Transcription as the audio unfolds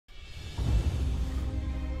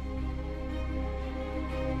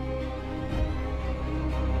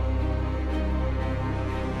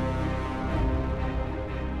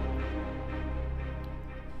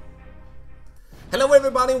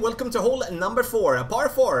everybody, and welcome to hole number 4, a par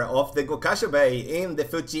 4 of the Gokasho Bay in the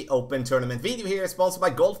Fuji Open Tournament. Video here is sponsored by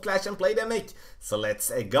Golf Clash and Playdemic. So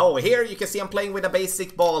let's go. Here you can see I'm playing with a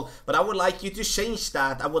basic ball, but I would like you to change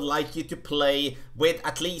that. I would like you to play with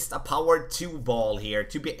at least a power 2 ball here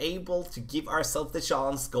to be able to give ourselves the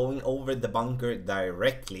chance going over the bunker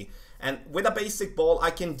directly. And with a basic ball, I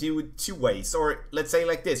can do 2 ways, or let's say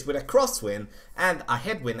like this, with a crosswind and a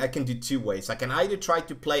headwind, I can do 2 ways. I can either try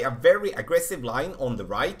to play a very aggressive line on the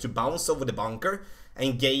right to bounce over the bunker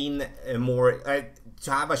and gain to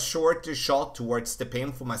have a shorter shot towards the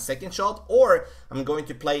pin for my second shot, or I'm going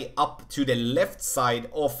to play up to the left side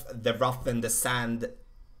of the rough and the sand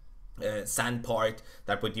part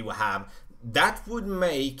that we do have. That would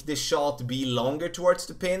make the shot be longer towards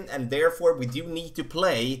the pin, and therefore we do need to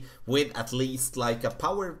play with at least like a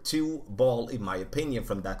power 2 ball, in my opinion,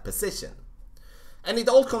 from that position. And it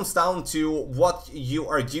all comes down to what you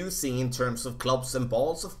are using in terms of clubs and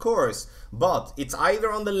balls, of course. But it's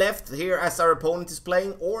either on the left here as our opponent is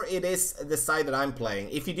playing, or it is the side that I'm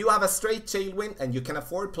playing. If you do have a straight tailwind and you can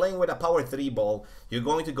afford playing with a power 3 ball, you're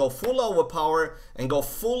going to go full overpower and go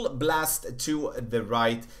full blast to the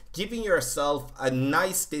right, giving yourself a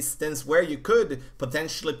nice distance where you could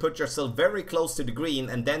potentially put yourself very close to the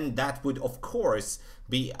green, and then that would of course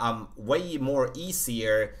be way more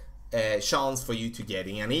easier chance for you to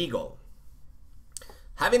getting an eagle.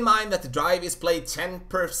 Have in mind that the drive is played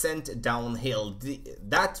 10% downhill.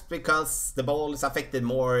 That's because the ball is affected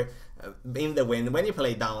more in the wind when you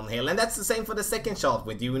play downhill, and that's the same for the second shot.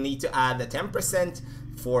 We do need to add the 10%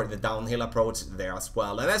 for the downhill approach there as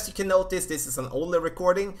well. And as you can notice, this is an older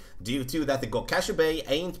recording due to that the Gokasho Bay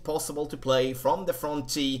ain't possible to play from the front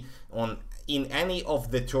tee in any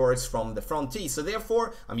of the tours from the front tee. So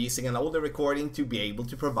therefore, I'm using an older recording to be able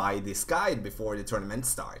to provide this guide before the tournament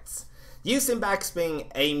starts. Using backspin,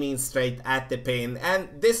 aiming straight at the pin,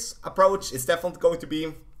 and this approach is definitely going to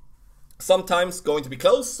be sometimes going to be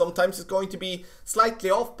close, sometimes it's going to be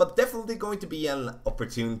slightly off, but definitely going to be an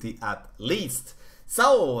opportunity at least.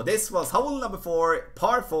 So this was hole number 4,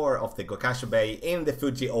 par 4 of the Gokasho Bay in the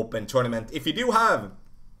Fuji Open Tournament. If you do have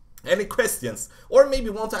any questions, or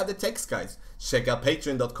maybe want to add the text guys, check out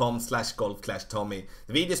patreon.com/golfclashtommy.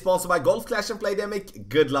 The video is sponsored by Golf Clash and Playdemic.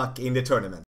 Good luck in the tournament.